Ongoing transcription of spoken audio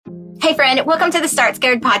Hey friend, welcome to the Start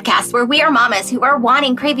Scared podcast, where we are mamas who are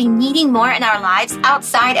wanting, craving, needing more in our lives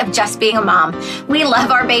outside of just being a mom. We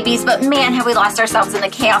love our babies, but man, have we lost ourselves in the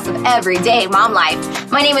chaos of everyday mom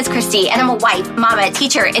life. My name is Christy, and I'm a wife, mama,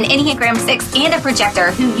 teacher, an Enneagram 6, and a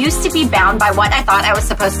projector who used to be bound by what I thought I was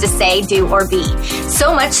supposed to say, do, or be.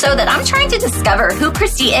 So much so that I'm trying to discover who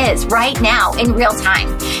Christy is right now in real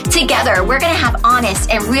time. Together, we're going to have honest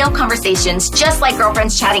and real conversations, just like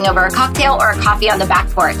girlfriends chatting over a cocktail or a coffee on the back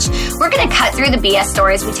porch. We're going to cut through the BS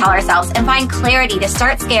stories we tell ourselves and find clarity to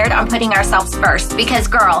start scared on putting ourselves first. Because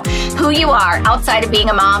girl, who you are outside of being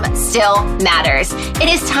a mom still matters. It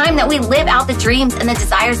is time that we live out the dreams and the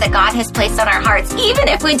desires that God has placed on our hearts, even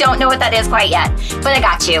if we don't know what that is quite yet. But I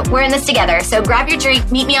got you. We're in this together. So grab your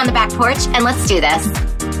drink, meet me on the back porch, and let's do this.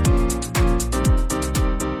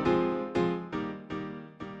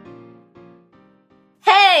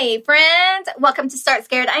 Hey friends, welcome to Start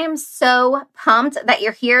Scared. I am so pumped that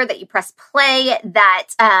you're here, that you press play, that,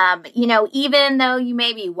 even though you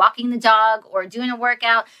may be walking the dog or doing a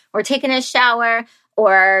workout or taking a shower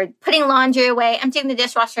or putting laundry away, emptying the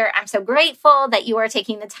dishwasher, I'm so grateful that you are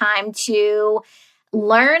taking the time to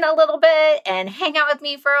learn a little bit and hang out with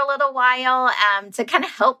me for a little while to kind of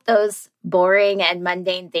help those boring and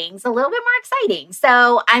mundane things a little bit more exciting.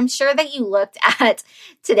 So I'm sure that you looked at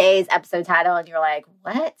today's episode title and you're like,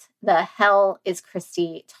 what the hell is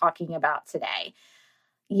Christy talking about today?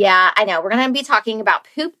 Yeah, I know. We're going to be talking about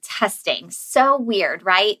poop testing. So weird,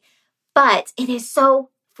 right? But it is so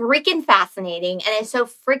freaking fascinating and it's so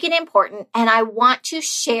freaking important. And I want to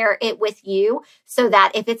share it with you so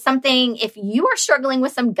that if you are struggling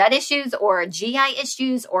with some gut issues or GI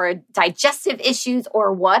issues or digestive issues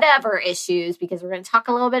or whatever issues, because we're going to talk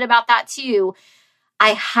a little bit about that too,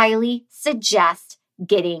 I highly suggest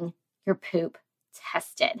getting your poop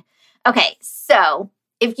tested. Okay, so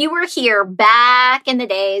if you were here back in the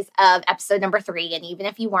days of episode number 3, and even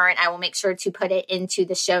if you weren't, I will make sure to put it into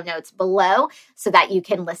the show notes below so that you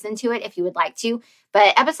can listen to it if you would like to.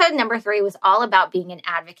 But episode number 3 was all about being an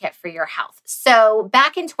advocate for your health. So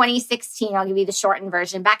back in 2016, I'll give you the shortened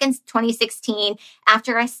version. Back in 2016,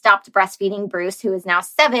 after I stopped breastfeeding Bruce, who is now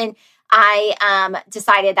 7, I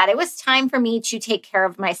decided that it was time for me to take care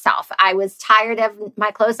of myself. I was tired of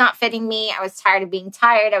my clothes not fitting me. I was tired of being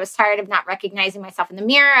tired. I was tired of not recognizing myself in the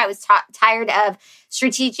mirror. I was tired of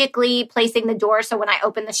strategically placing the door so when I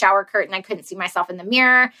opened the shower curtain, I couldn't see myself in the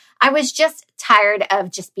mirror. I was just tired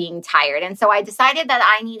of just being tired. And so I decided that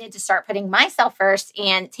I needed to start putting myself first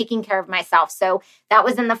and taking care of myself. So that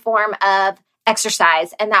was in the form of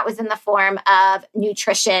exercise, and that was in the form of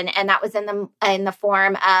nutrition, and that was in the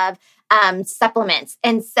form of supplements.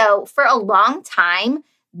 And so for a long time,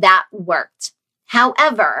 that worked.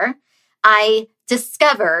 However, I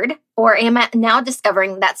discovered, or am now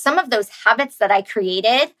discovering, that some of those habits that I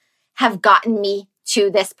created have gotten me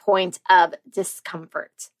to this point of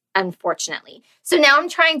discomfort, unfortunately. So now I'm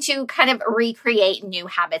trying to kind of recreate new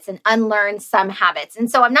habits and unlearn some habits.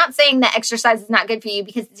 And so I'm not saying that exercise is not good for you,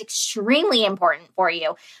 because it's extremely important for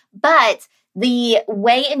you. But the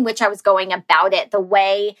way in which I was going about it, the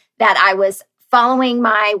way that I was following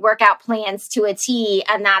my workout plans to a T,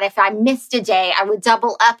 and that if I missed a day, I would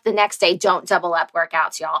double up the next day. Don't double up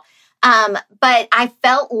workouts, y'all. But I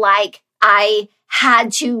felt like I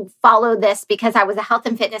had to follow this because I was a health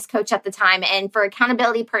and fitness coach at the time. And for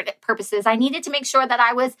accountability purposes, I needed to make sure that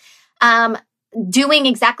I was doing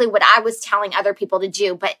exactly what I was telling other people to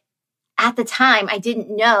do. But at the time, I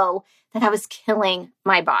didn't know that I was killing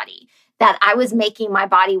my body, that I was making my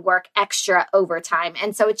body work extra overtime.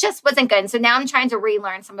 And so it just wasn't good. And so now I'm trying to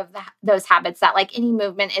relearn some of those habits, that like any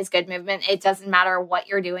movement is good movement. It doesn't matter what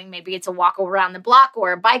you're doing. Maybe it's a walk around the block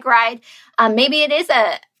or a bike ride. Maybe it is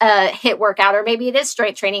a HIIT workout, or maybe it is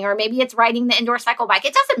strength training, or maybe it's riding the indoor cycle bike.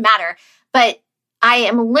 It doesn't matter. But I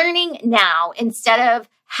am learning now, instead of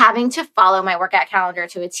having to follow my workout calendar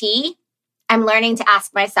to a T, I'm learning to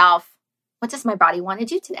ask myself, what does my body want to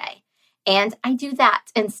do today? And I do that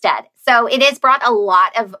instead. So it has brought a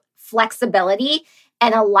lot of flexibility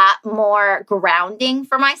and a lot more grounding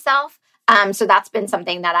for myself. So that's been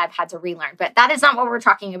something that I've had to relearn. But that is not what we're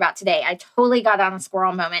talking about today. I totally got on a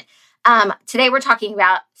squirrel moment. Today we're talking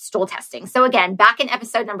about stool testing. So again, back in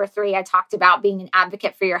episode number 3, I talked about being an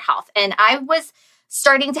advocate for your health. And I was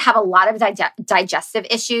starting to have a lot of digestive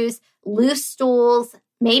issues, loose stools,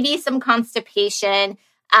 maybe some constipation.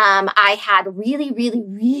 I had really, really,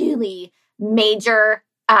 really major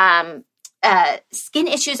skin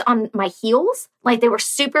issues on my heels. Like they were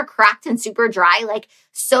super cracked and super dry, like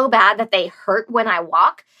so bad that they hurt when I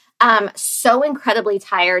walk. So incredibly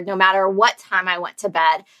tired no matter what time I went to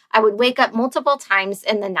bed. I would wake up multiple times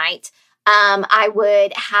in the night. I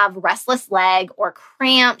would have restless leg or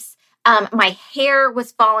cramps. My hair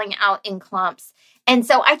was falling out in clumps. And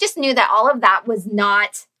so I just knew that all of that was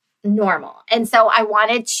not normal. And so I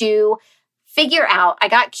wanted to figure out, I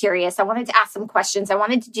got curious. I wanted to ask some questions. I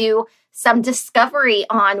wanted to do some discovery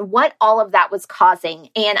on what all of that was causing.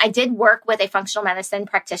 And I did work with a functional medicine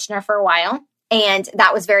practitioner for a while, and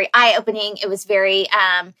that was very eye-opening. It was very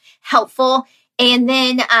helpful. And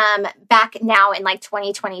then back now in like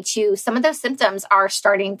 2022, some of those symptoms are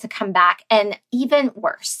starting to come back and even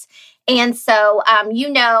worse. And so,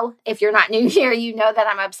 if you're not new here, you know that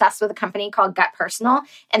I'm obsessed with a company called Gut Personal,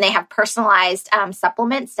 and they have personalized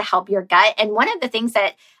supplements to help your gut. And one of the things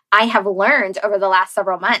that I have learned over the last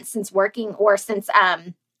several months since working or since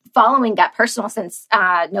following Gut Personal since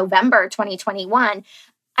November 2021,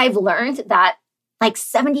 I've learned that like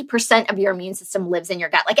 70% of your immune system lives in your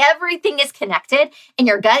gut. Like everything is connected, and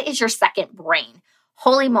your gut is your second brain.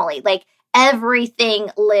 Holy moly. Like everything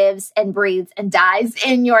lives and breathes and dies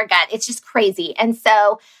in your gut. It's just crazy. And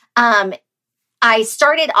so I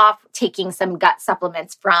started off taking some gut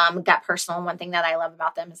supplements from Gut Personal. And one thing that I love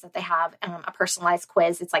about them is that they have a personalized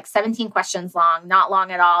quiz. It's like 17 questions long, not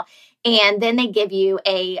long at all. And then they give you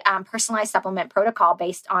a personalized supplement protocol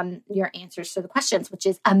based on your answers to the questions, which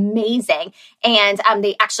is amazing. And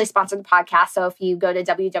they actually sponsored the podcast. So if you go to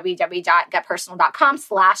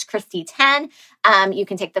www.gutpersonal.com/Christy10, you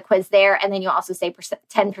can take the quiz there. And then you'll also save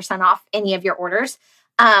 10% off any of your orders.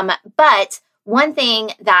 But one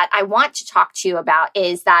thing that I want to talk to you about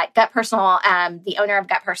is that Gut Personal, the owner of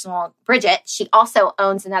Gut Personal, Bridget, she also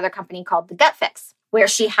owns another company called The Gut Fix, where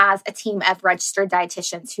she has a team of registered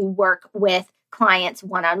dietitians who work with clients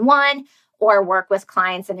one-on-one or work with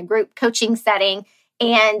clients in a group coaching setting.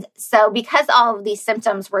 And so because all of these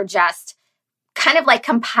symptoms were just kind of like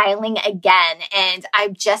compiling again, and I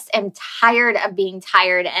just am tired of being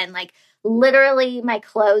tired, and like literally my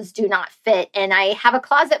clothes do not fit. And I have a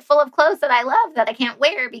closet full of clothes that I love that I can't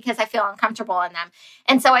wear because I feel uncomfortable in them.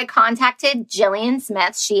 And so I contacted Jillian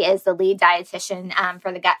Smith. She is the lead dietitian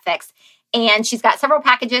for the Gut Fix. And she's got several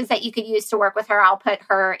packages that you could use to work with her. I'll put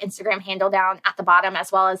her Instagram handle down at the bottom,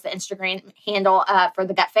 as well as the Instagram handle for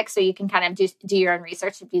the Gut Fix, so you can kind of do your own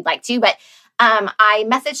research if you'd like to. But I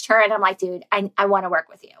messaged her and I'm like, dude, I want to work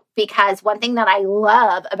with you, because one thing that I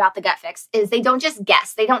love about the Gut Fix is they don't just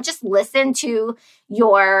guess. They don't just listen to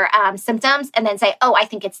your symptoms and then say, oh, I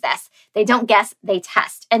think it's this. They don't guess, they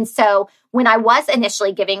test. And so when I was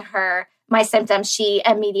initially giving her my symptoms, she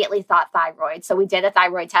immediately thought thyroid. So we did a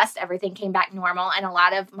thyroid test. Everything came back normal. And a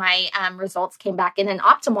lot of my results came back in an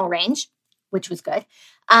optimal range, which was good.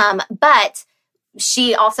 But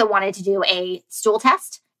she also wanted to do a stool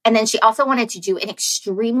test. And then she also wanted to do an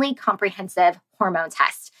extremely comprehensive hormone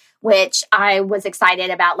test, which I was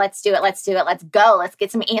excited about. Let's do it. Let's do it. Let's go. Let's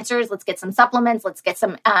get some answers. Let's get some supplements. Let's get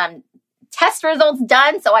some test results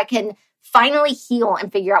done so I can finally heal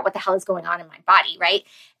and figure out what the hell is going on in my body, right?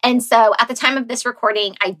 And so at the time of this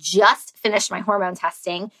recording, I just finished my hormone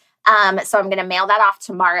testing. So I'm going to mail that off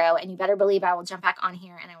tomorrow, and you better believe I will jump back on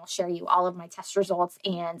here and I will share you all of my test results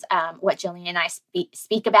and what Jillian and I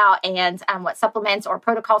speak about, and what supplements or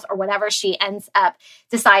protocols or whatever she ends up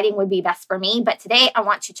deciding would be best for me. But today I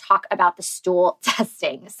want to talk about the stool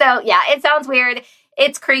testing. So yeah, it sounds weird.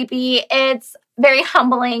 It's creepy. It's very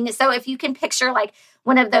humbling. So if you can picture like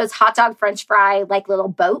one of those hot dog French fry, like little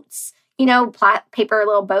boats, paper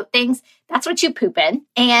little boat things, that's what you poop in.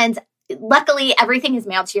 And luckily, everything is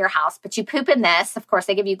mailed to your house, but you poop in this. Of course,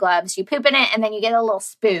 they give you gloves. You poop in it, and then you get a little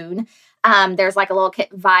spoon. There's like a little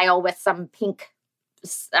vial with some pink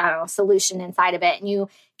solution inside of it. And you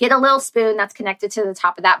get a little spoon that's connected to the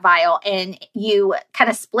top of that vial, and you kind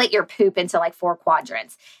of split your poop into like 4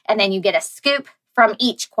 quadrants. And then you get a scoop from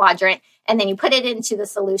each quadrant, and then you put it into the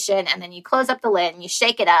solution, and then you close up the lid, and you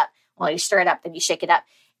shake it up. Well, you stir it up, then you shake it up.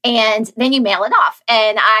 And then you mail it off.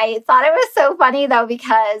 And I thought it was so funny, though,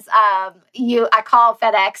 because I call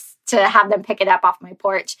FedEx to have them pick it up off my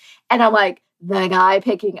porch. And I'm like, the guy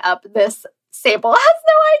picking up this sample has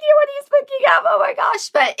no idea what he's picking up. Oh, my gosh.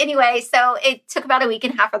 But anyway, so it took about a week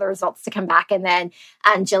and a half for the results to come back. And then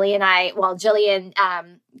Jillian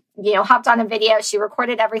hopped on a video. She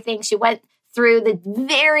recorded everything. She went through the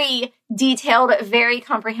very detailed, very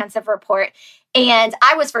comprehensive report. And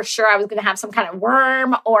I was for sure I was going to have some kind of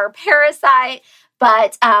worm or parasite,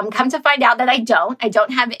 but come to find out that I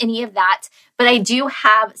don't have any of that, but I do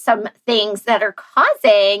have some things that are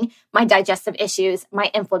causing my digestive issues,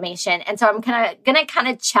 my inflammation. And so I'm going to kind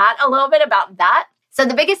of chat a little bit about that. So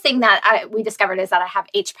the biggest thing that we discovered is that I have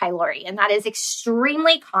H. pylori, and that is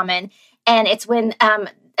extremely common. And it's when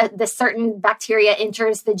this certain bacteria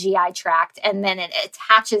enters the GI tract, and then it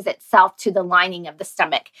attaches itself to the lining of the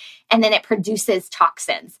stomach, and then it produces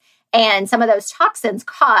toxins. And some of those toxins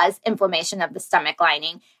cause inflammation of the stomach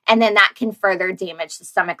lining, and then that can further damage the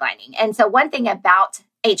stomach lining. And so one thing about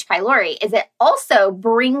H. pylori is it also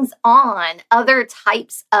brings on other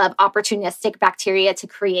types of opportunistic bacteria to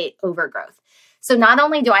create overgrowth. So not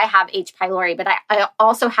only do I have H. pylori, but I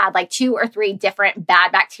also had like 2 or 3 different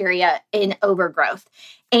bad bacteria in overgrowth.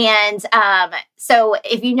 And so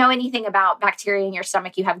if you know anything about bacteria in your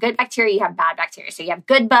stomach, you have good bacteria, you have bad bacteria. So you have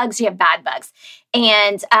good bugs, you have bad bugs.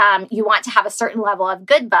 And you want to have a certain level of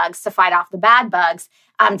good bugs to fight off the bad bugs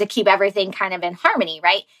to keep everything kind of in harmony,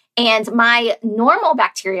 right? And my normal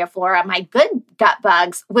bacteria flora, my good gut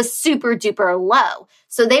bugs, was super duper low.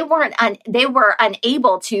 So they were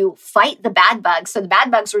unable to fight the bad bugs. So the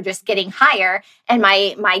bad bugs were just getting higher, and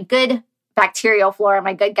my good bacterial flora,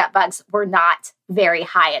 my good gut bugs, were not very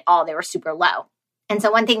high at all. They were super low. And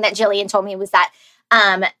so one thing that Jillian told me was that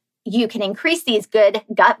you can increase these good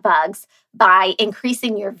gut bugs by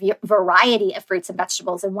increasing your variety of fruits and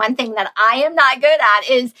vegetables. And one thing that I am not good at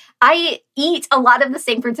is I eat a lot of the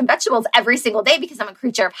same fruits and vegetables every single day because I'm a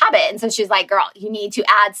creature of habit. And so she's like, girl, you need to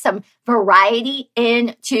add some variety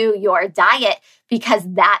into your diet because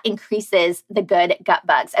that increases the good gut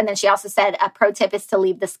bugs. And then she also said a pro tip is to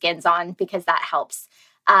leave the skins on because that helps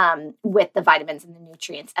with the vitamins and the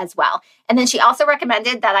nutrients as well. And then she also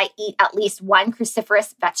recommended that I eat at least 1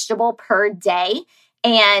 cruciferous vegetable per day.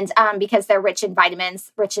 And because they're rich in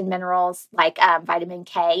vitamins, rich in minerals like vitamin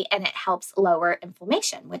K, and it helps lower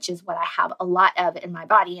inflammation, which is what I have a lot of in my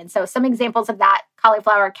body. And so some examples of that: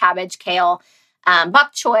 cauliflower, cabbage, kale,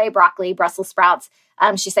 bok choy, broccoli, Brussels sprouts.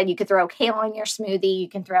 She said you could throw kale in your smoothie, you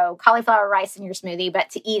can throw cauliflower rice in your smoothie, but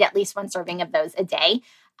to eat at least 1 serving of those a day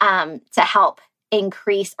to help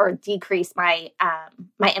increase or decrease my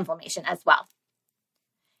my inflammation as well.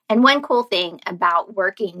 And one cool thing about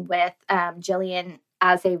working with Jillian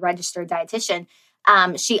as a registered dietitian,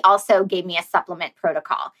 she also gave me a supplement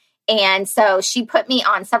protocol. And so she put me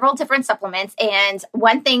on several different supplements. And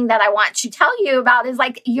one thing that I want to tell you about is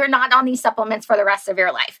like, you're not on these supplements for the rest of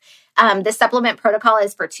your life. The supplement protocol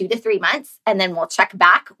is for 2 to 3 months, and then we'll check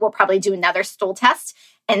back. We'll probably do another stool test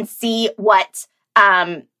and see what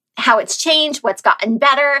how it's changed, what's gotten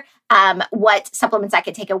better, what supplements I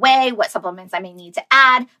could take away, what supplements I may need to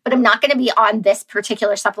add, but I'm not going to be on this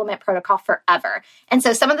particular supplement protocol forever. And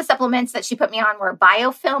so some of the supplements that she put me on were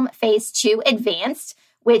Biofilm Phase 2 Advanced,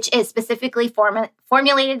 which is specifically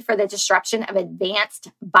formulated for the disruption of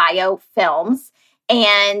advanced biofilms.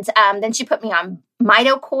 And then she put me on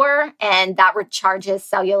Mitocore, and that recharges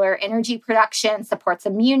cellular energy production, supports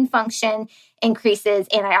immune function, increases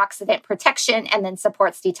antioxidant protection, and then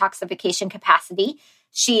supports detoxification capacity.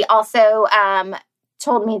 She also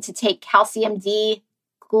told me to take calcium D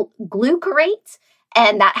glucarate,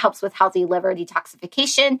 and that helps with healthy liver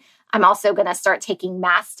detoxification. I'm also going to start taking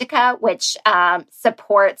Mastica, which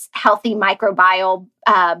supports healthy microbial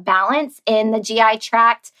balance in the GI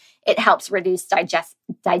tract. It helps reduce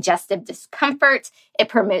digestive discomfort. It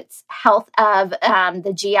promotes health of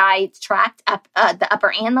the GI tract, the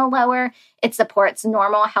upper and the lower. It supports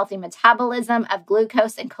normal, healthy metabolism of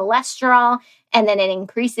glucose and cholesterol. And then it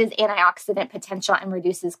increases antioxidant potential and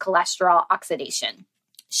reduces cholesterol oxidation.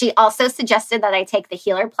 She also suggested that I take the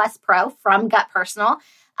Healer Plus Pro from Gut Personal.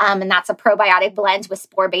 And that's a probiotic blend with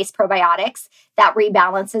spore-based probiotics that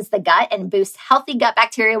rebalances the gut and boosts healthy gut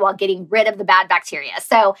bacteria while getting rid of the bad bacteria.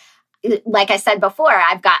 So like I said before,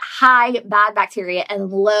 I've got high bad bacteria and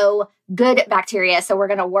low good bacteria. So we're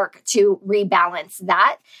going to work to rebalance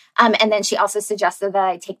that. And then she also suggested that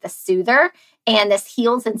I take the Soother. And this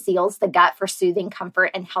heals and seals the gut for soothing comfort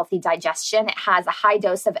and healthy digestion. It has a high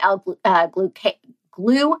dose of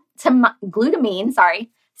glutamine,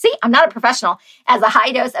 See, I'm not a professional. It has a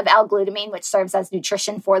high dose of L-glutamine, which serves as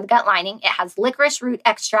nutrition for the gut lining. It has licorice root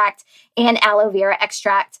extract and aloe vera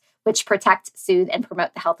extract, which protect, soothe, and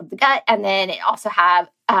promote the health of the gut. And then it also has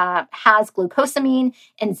glucosamine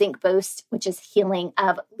and zinc boost, which is healing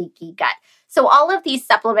of leaky gut. So all of these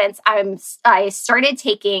supplements I started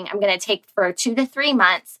taking, I'm going to take for 2 to 3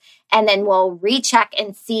 months, and then we'll recheck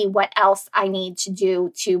and see what else I need to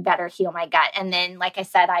do to better heal my gut. And then, like I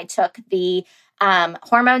said, I took the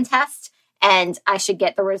hormone test, and I should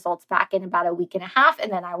get the results back in about a week and a half.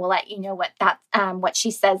 And then I will let you know what she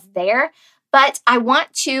says there. But I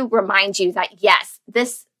want to remind you that yes,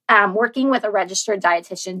 this working with a registered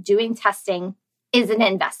dietitian, doing testing is an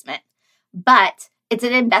investment, but it's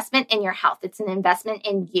an investment in your health. It's an investment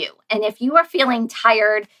in you. And if you are feeling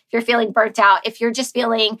tired, if you're feeling burnt out, if you're just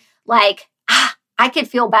feeling like, I could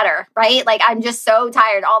feel better, right? Like I'm just so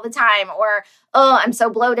tired all the time, or, oh, I'm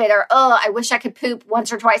so bloated, or, oh, I wish I could poop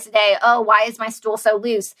once or twice a day. Oh, why is my stool so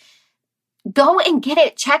loose? Go and get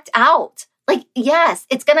it checked out. Like, yes,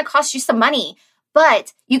 it's going to cost you some money,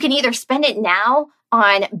 but you can either spend it now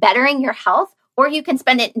on bettering your health, or you can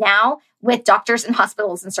spend it now with doctors and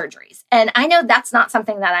hospitals and surgeries. And I know that's not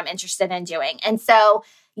something that I'm interested in doing. And so,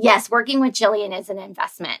 yes, working with Jillian is an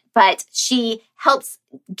investment, but she helps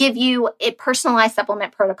give you a personalized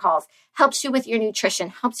supplement protocols, helps you with your nutrition,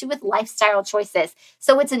 helps you with lifestyle choices.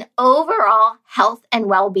 So it's an overall health and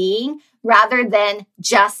well-being rather than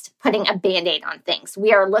just putting a Band-Aid on things.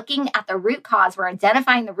 We are looking at the root cause, we're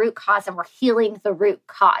identifying the root cause, and we're healing the root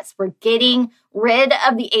cause. We're getting rid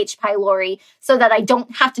of the H. pylori so that I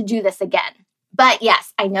don't have to do this again. But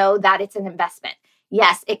yes, I know that it's an investment.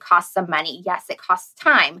 Yes, it costs some money. Yes, it costs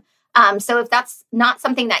time. So if that's not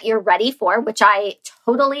something that you're ready for, which I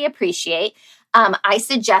totally appreciate, I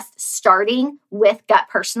suggest starting with Gut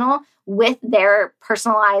Personal with their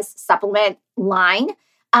personalized supplement line.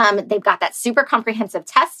 They've got that super comprehensive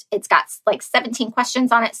test. It's got like 17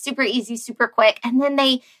 questions on it, super easy, super quick. And then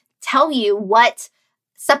they tell you what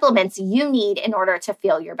supplements you need in order to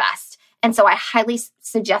feel your best. And so I highly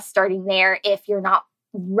suggest starting there if you're not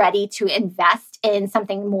ready to invest in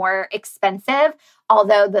something more expensive,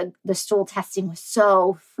 although the stool testing was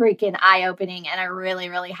so freaking eye-opening, and I really,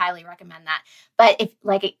 really highly recommend that. But if,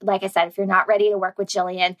 like I said, if you're not ready to work with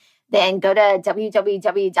Jillian, then go to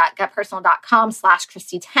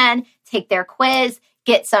www.gutpersonal.com/Christy10, take their quiz,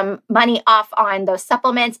 get some money off on those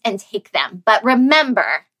supplements, and take them. But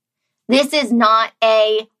remember, this is not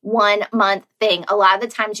a 1 month thing. A lot of the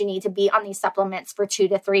times you need to be on these supplements for 2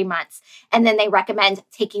 to 3 months. And then they recommend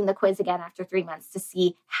taking the quiz again after 3 months to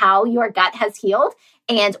see how your gut has healed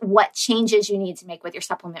and what changes you need to make with your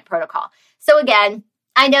supplement protocol. So again,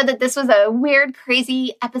 I know that this was a weird,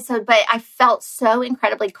 crazy episode, but I felt so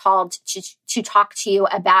incredibly called to talk to you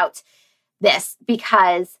about this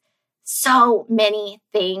because so many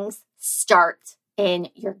things start in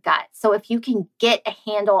your gut. So if you can get a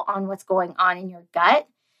handle on what's going on in your gut,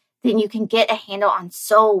 then you can get a handle on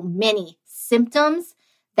so many symptoms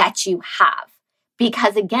that you have.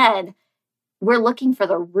 Because again, we're looking for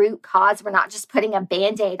the root cause. We're not just putting a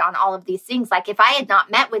Band-Aid on all of these things. Like if I had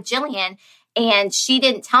not met with Jillian and she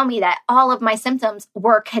didn't tell me that all of my symptoms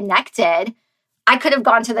were connected, I could have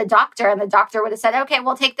gone to the doctor and the doctor would have said, okay,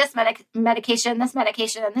 we'll take this medication, this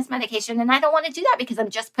medication, and this medication. And I don't want to do that because I'm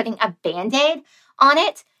just putting a Band-Aid on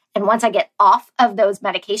it. And once I get off of those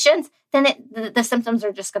medications, then the symptoms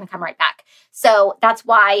are just going to come right back. So that's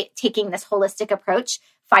why taking this holistic approach,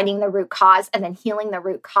 finding the root cause and then healing the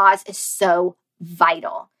root cause is so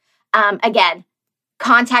vital. Again,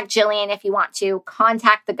 contact Jillian if you want to,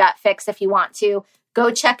 contact the Gut Fix if you want to.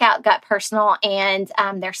 Go check out Gut Personal and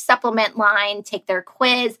their supplement line, take their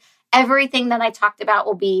quiz. Everything that I talked about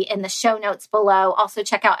will be in the show notes below. Also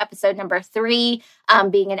check out episode number 3,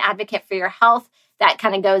 being an advocate for your health. That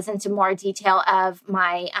kind of goes into more detail of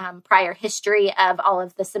my prior history of all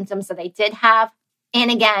of the symptoms that I did have. And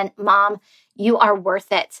again, Mom, you are worth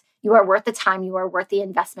it. You are worth the time. You are worth the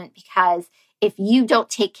investment because if you don't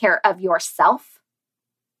take care of yourself,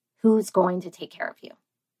 who's going to take care of you?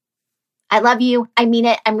 I love you. I mean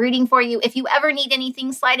it. I'm rooting for you. If you ever need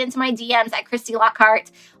anything, slide into my DMs at Christy Lockhart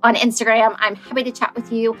on Instagram. I'm happy to chat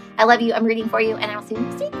with you. I love you. I'm rooting for you. And I'll see you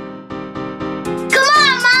next week. Come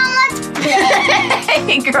on, Mom. Let's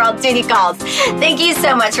Hey, girl, duty calls. Thank you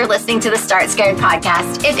so much for listening to the Start Scared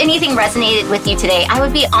podcast. If anything resonated with you today, I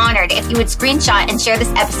would be honored if you would screenshot and share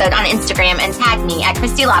this episode on Instagram and tag me at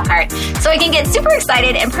Christy Lockhart so I can get super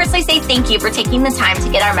excited and personally say thank you for taking the time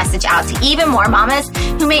to get our message out to even more mamas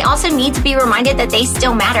who may also need to be reminded that they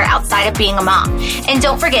still matter outside of being a mom. And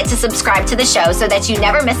don't forget to subscribe to the show so that you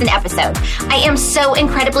never miss an episode. I am so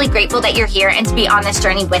incredibly grateful that you're here and to be on this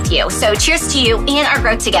journey with you. So cheers to you and our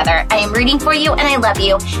growth together. I am rooting for you and I love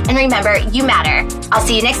you. And remember, you matter. I'll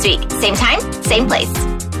see you next week. Same time, same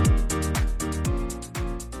place.